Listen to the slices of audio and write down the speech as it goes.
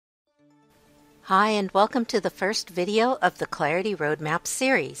Hi, and welcome to the first video of the Clarity Roadmap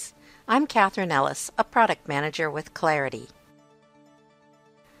series. I'm Catherine Ellis, a product manager with Clarity.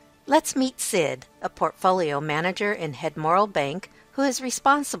 Let's meet Sid, a portfolio manager in Hedmoral Bank who is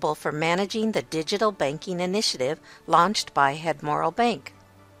responsible for managing the digital banking initiative launched by Hedmoral Bank.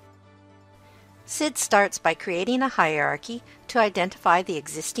 Sid starts by creating a hierarchy to identify the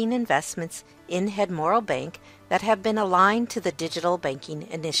existing investments in Hedmoral Bank that have been aligned to the digital banking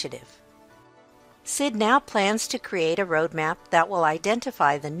initiative. Sid now plans to create a roadmap that will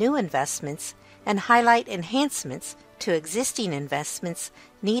identify the new investments and highlight enhancements to existing investments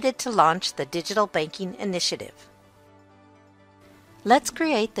needed to launch the digital banking initiative. Let's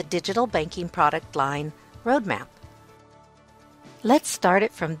create the digital banking product line roadmap. Let's start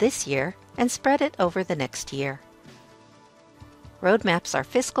it from this year and spread it over the next year. Roadmaps are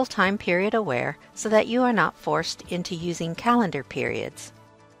fiscal time period aware so that you are not forced into using calendar periods.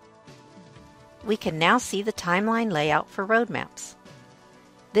 We can now see the timeline layout for roadmaps.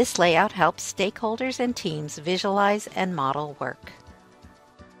 This layout helps stakeholders and teams visualize and model work.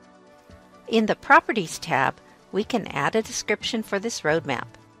 In the Properties tab, we can add a description for this roadmap.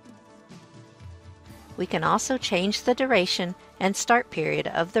 We can also change the duration and start period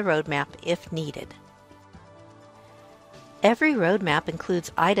of the roadmap if needed. Every roadmap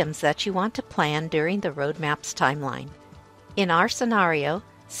includes items that you want to plan during the roadmap's timeline. In our scenario,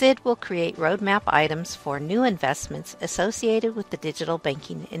 Sid will create roadmap items for new investments associated with the digital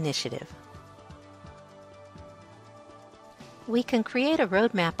banking initiative. We can create a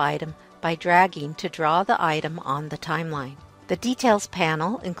roadmap item by dragging to draw the item on the timeline. The Details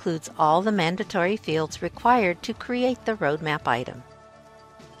panel includes all the mandatory fields required to create the roadmap item.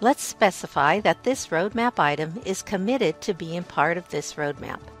 Let's specify that this roadmap item is committed to being part of this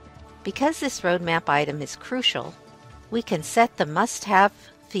roadmap. Because this roadmap item is crucial, we can set the must-have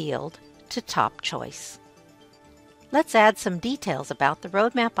field to top choice. Let's add some details about the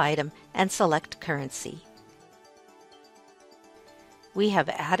roadmap item and select currency. We have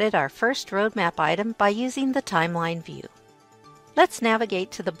added our first roadmap item by using the timeline view. Let's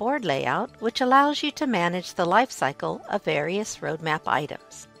navigate to the board layout, which allows you to manage the life cycle of various roadmap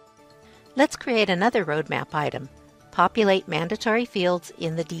items. Let's create another roadmap item. Populate mandatory fields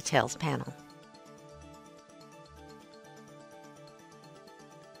in the Details panel.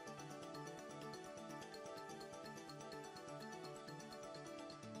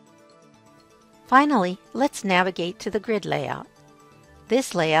 Finally, let's navigate to the grid layout.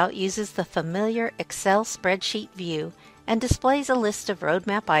 This layout uses the familiar Excel spreadsheet view and displays a list of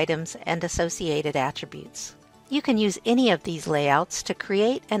roadmap items and associated attributes. You can use any of these layouts to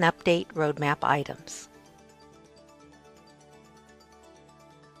create and update roadmap items.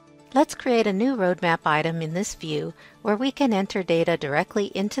 Let's create a new roadmap item in this view where we can enter data directly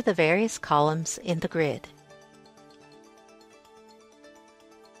into the various columns in the grid.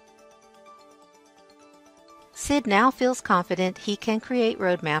 Sid now feels confident he can create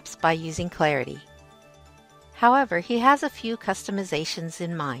roadmaps by using Clarity. However, he has a few customizations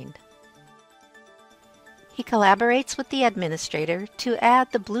in mind. He collaborates with the administrator to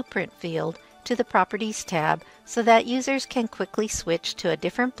add the blueprint field to the Properties tab so that users can quickly switch to a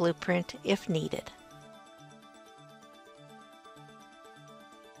different blueprint if needed.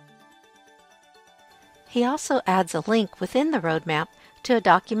 He also adds a link within the roadmap to a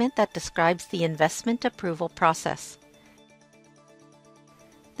document that describes the investment approval process.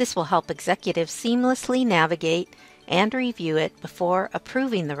 This will help executives seamlessly navigate and review it before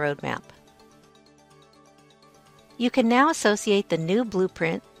approving the roadmap. You can now associate the new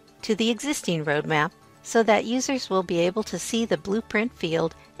blueprint to the existing roadmap so that users will be able to see the blueprint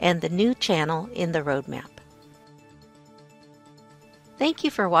field and the new channel in the roadmap. Thank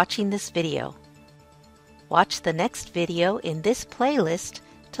you for watching this video. Watch the next video in this playlist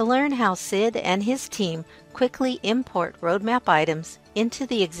to learn how Sid and his team quickly import roadmap items into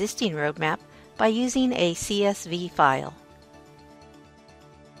the existing roadmap by using a CSV file.